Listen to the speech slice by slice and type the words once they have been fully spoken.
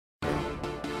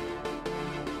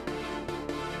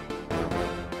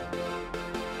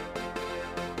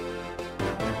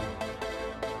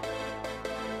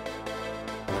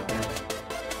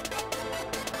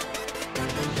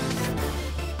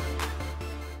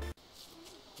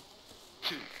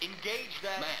engage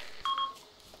that man.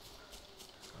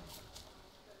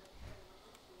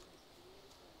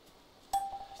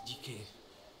 Díky.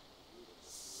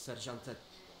 Seržante,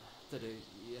 tedy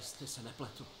jestli se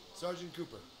nepletu. Sergeant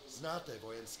Cooper, znáte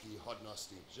vojenský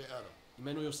hodnosti, že ano?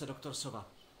 Jmenuji se doktor Sova.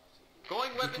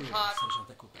 Going weapons Děkuji, hot.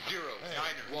 seržante Cooper.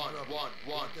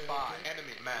 0-9-1-1-1-5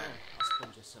 enemy man. No,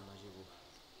 aspoň, že jsem naživu.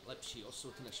 Lepší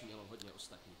osud, než mělo hodně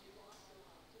ostatních.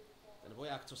 Ten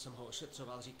voják, co jsem ho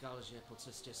ošetřoval, říkal, že po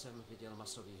cestě jsem viděl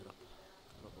masový hrob.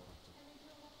 Proboha,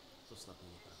 to snad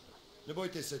není pravda.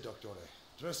 Nebojte se, doktore.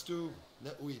 Trestu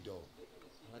neujdou.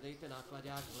 Hledejte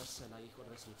nákladák v lese na jih od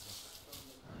vesnice.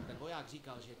 Ten voják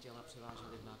říkal, že těla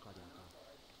převáželi v nákladákách.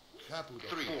 Chápu,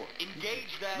 doktore. 3-4,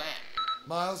 engage that man.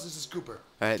 Miles, this is Cooper.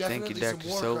 Alright, thank you, Definitely Dr. some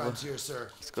war Sova. crimes here,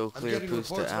 sir. Let's go I'm clear getting Pusta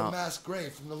reports of a out. mass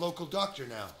grave from the local doctor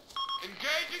now.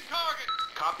 Engaging target.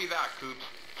 Copy that, Coops.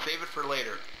 Save it for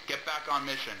later. Get back on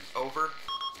mission. Over.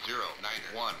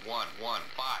 0-9-1-1-1-5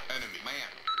 enemy man.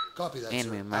 Copy that,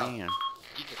 Enemy sir. man.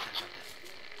 Díky, seržante.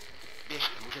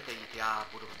 Běžte, můžete jít, já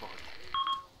budu v pohodě.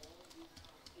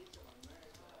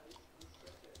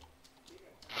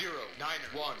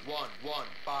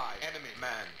 0-9-1-1-1-5 enemy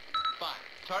man. 5.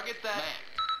 Target that man.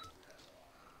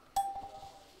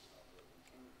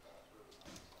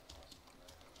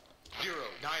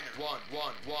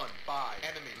 0-9-1-1-1-5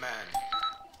 enemy man.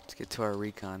 Let's get to our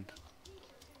recon.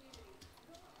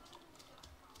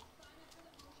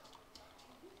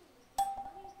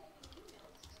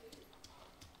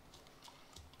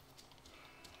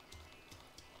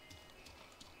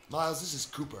 Miles, this is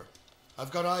Cooper.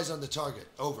 I've got eyes on the target.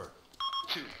 Over.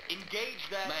 2. Engage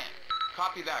that man.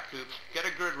 Copy that, Coops. Get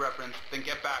a grid reference, then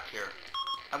get back here.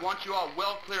 I want you all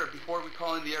well clear before we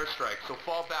call in the airstrike, so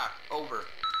fall back. Over.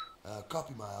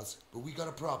 Copy, Miles, but we got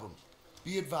a problem.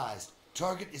 Be advised,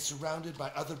 target is surrounded by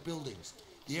other buildings.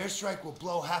 The airstrike will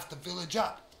blow half the village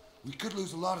up. We could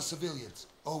lose a lot of civilians.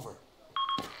 Over.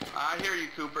 I hear you,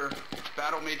 Cooper. It's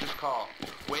Battle Mage's call.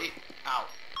 Wait, out.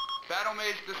 Battle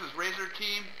Mage, this is Razor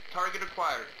Team. Target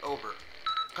acquired. Over.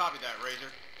 Copy that,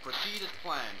 Razor. Proceed as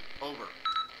planned. Over.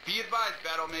 Be advised,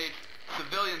 Battle Mage.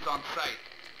 Civilians on site.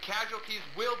 Casualties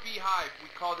will be high if we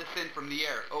call this in from the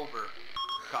air. Over.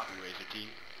 Copy, Razor Team.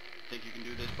 Think you can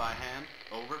do this by hand?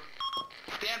 Over.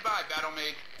 Stand by, Battle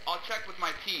Mage. I'll check with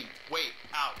my team. Wait,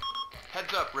 out.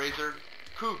 Heads up, Razor.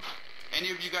 Coops, any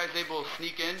of you guys able to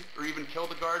sneak in or even kill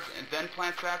the guards and then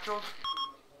plant satchels?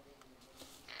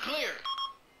 Clear.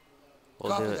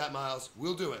 We'll Copy do it. that, Miles.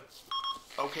 We'll do it.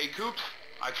 Okay, Coops,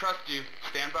 I trust you.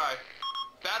 Stand by.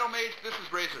 Battle Mage, this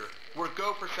is Razor. We're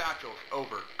go for satchels.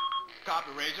 Over.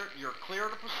 Copy, Razor. You're clear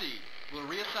to proceed. We'll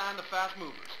reassign the fast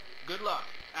movers. Good luck.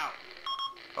 Out.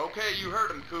 Okay, you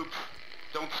heard him, Coops.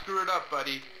 Don't screw it up,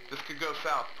 buddy. This could go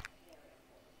south.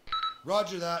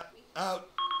 Roger that. Out.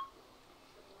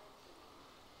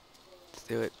 Let's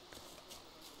do it.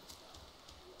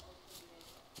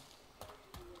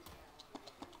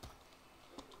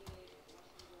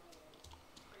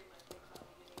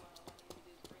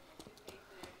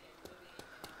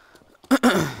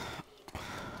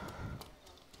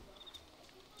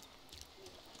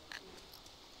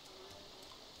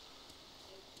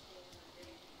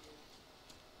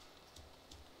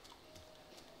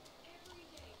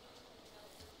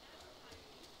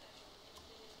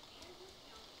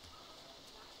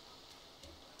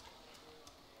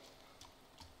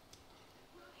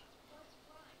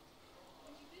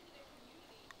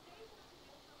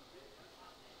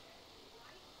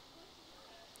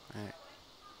 Alright.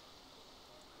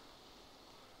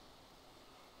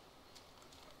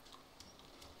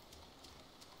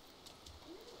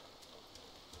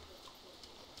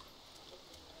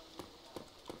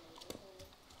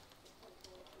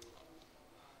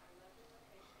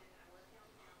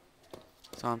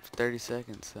 It's on for 30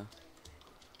 seconds, so.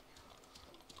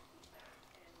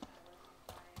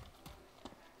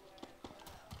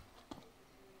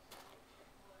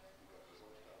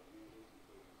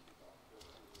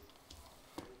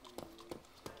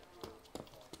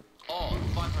 All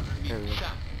 500 There we meters go.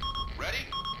 south. Ready?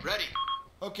 Ready.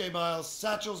 Okay, Miles.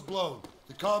 Satchel's blown.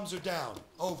 The comms are down.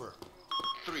 Over.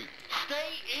 3.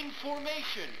 Stay in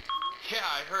formation. Yeah,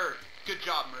 I heard. Good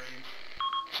job, Marines.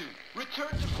 2.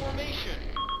 Return to formation.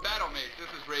 Battle Mage, this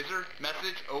is Razor.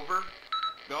 Message, over.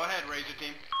 Go ahead, Razor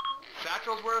Team.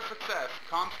 Satchels were a success.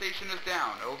 Comm station is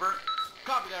down. Over.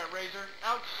 Copy that, Razor.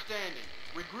 Outstanding.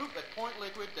 Regroup at Point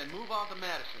Liquid, then move on to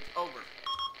Madison. Over.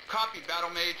 Copy, Battle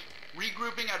Mage.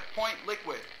 Regrouping at Point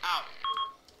Liquid. Out.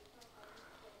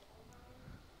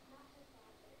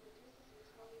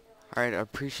 Alright, I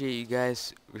appreciate you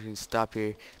guys. We're gonna stop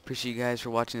here. Appreciate you guys for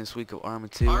watching this week of ArmA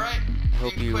 2. All right. I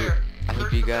hope Seems you clear. I hope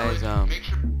Search you the guys village. Make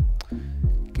sure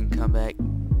come back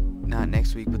not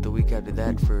next week but the week after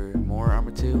that for more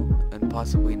ArmA 2, and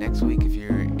possibly next week if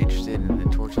you're interested in the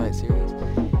Torchlight series.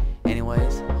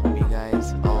 Anyways, hope you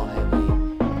guys all